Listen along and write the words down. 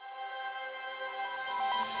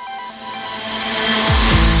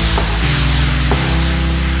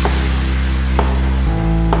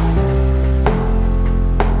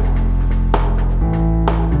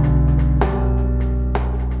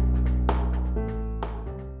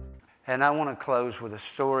And I want to close with a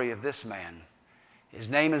story of this man. His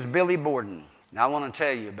name is Billy Borden. Now I want to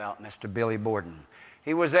tell you about Mr. Billy Borden.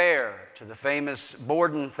 He was heir to the famous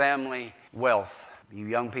Borden family wealth. You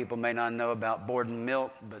young people may not know about Borden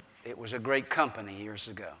Milk, but it was a great company years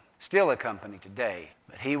ago. Still a company today.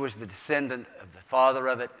 But he was the descendant of the father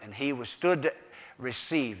of it, and he was stood to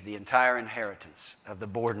receive the entire inheritance of the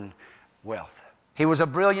Borden wealth. He was a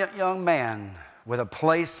brilliant young man with a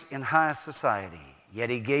place in high society, yet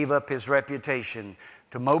he gave up his reputation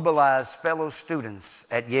to mobilize fellow students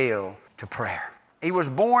at Yale to prayer. He was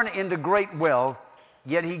born into great wealth,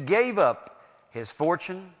 yet he gave up his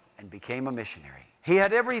fortune and became a missionary. He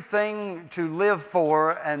had everything to live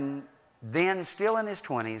for, and then, still in his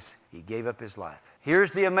 20s, he gave up his life.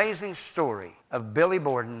 Here's the amazing story of Billy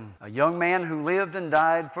Borden, a young man who lived and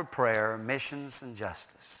died for prayer, missions, and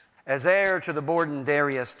justice. As heir to the Borden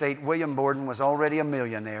dairy estate, William Borden was already a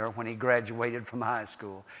millionaire when he graduated from high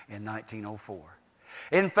school in 1904.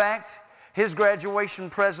 In fact, his graduation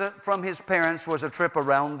present from his parents was a trip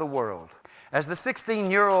around the world. As the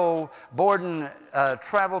 16-year-old Borden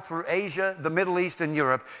traveled through Asia, the Middle East, and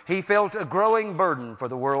Europe, he felt a growing burden for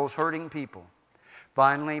the world's hurting people.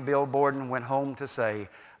 Finally, Bill Borden went home to say,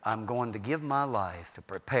 "I'm going to give my life to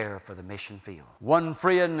prepare for the mission field." One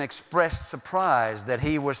friend expressed surprise that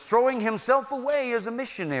he was throwing himself away as a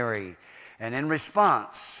missionary. And in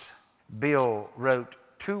response, Bill wrote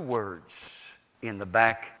 2 words in the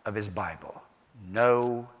back of his Bible: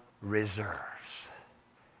 "No reserves."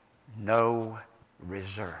 No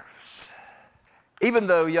reserves. Even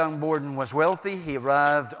though young Borden was wealthy, he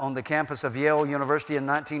arrived on the campus of Yale University in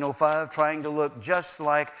 1905 trying to look just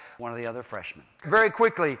like one of the other freshmen. Very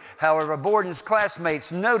quickly, however, Borden's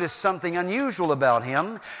classmates noticed something unusual about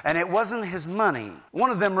him, and it wasn't his money. One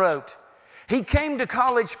of them wrote, "He came to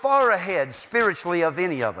college far ahead spiritually of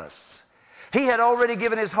any of us. He had already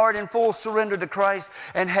given his heart in full surrender to Christ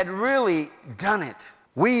and had really done it.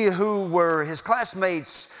 We who were his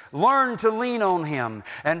classmates learned to lean on him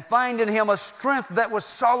and find in him a strength that was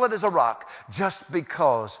solid as a rock just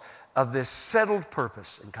because of this settled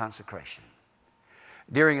purpose and consecration."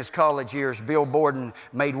 During his college years, Bill Borden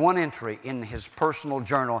made one entry in his personal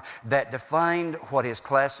journal that defined what his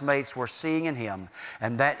classmates were seeing in him,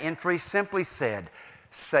 and that entry simply said,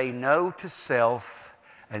 "Say no to self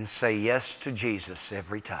and say yes to Jesus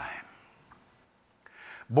every time."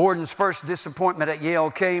 Borden's first disappointment at Yale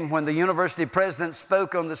came when the university president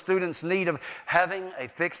spoke on the students' need of having a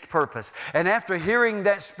fixed purpose. And after hearing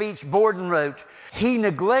that speech, Borden wrote, "He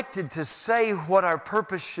neglected to say what our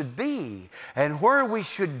purpose should be and where we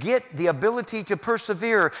should get the ability to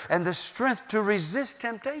persevere and the strength to resist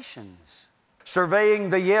temptations."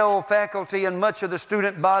 Surveying the Yale faculty and much of the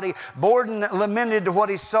student body, Borden lamented what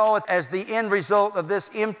he saw as the end result of this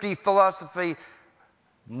empty philosophy: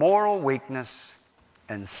 moral weakness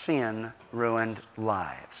and sin ruined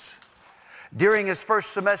lives. During his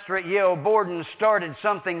first semester at Yale, Borden started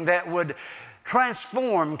something that would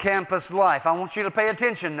transform campus life. I want you to pay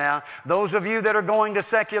attention now. Those of you that are going to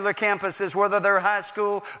secular campuses, whether they're high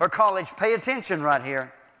school or college, pay attention right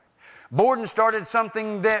here. Borden started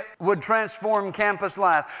something that would transform campus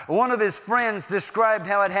life. One of his friends described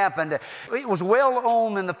how it happened. It was well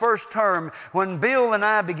on in the first term when Bill and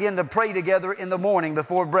I began to pray together in the morning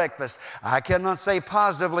before breakfast. I cannot say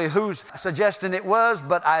positively whose suggestion it was,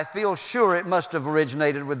 but I feel sure it must have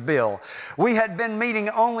originated with Bill. We had been meeting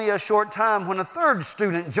only a short time when a 3rd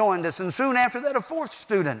student joined us, and soon after that a 4th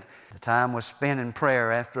student. The time was spent in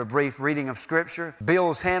prayer after a brief reading of Scripture.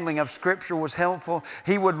 Bill's handling of Scripture was helpful.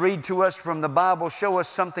 He would read to us from the Bible, show us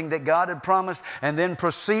something that God had promised, and then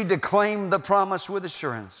proceed to claim the promise with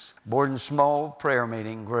assurance. Borden's small prayer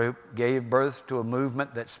meeting group gave birth to a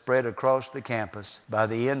movement that spread across the campus. By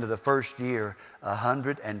the end of the first year,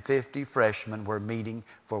 150 freshmen were meeting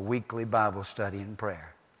for weekly Bible study and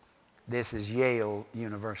prayer. This is Yale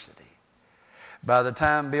University. By the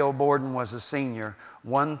time Bill Borden was a senior,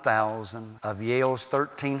 1,000 of Yale's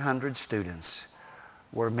 1,300 students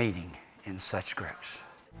were meeting in such groups.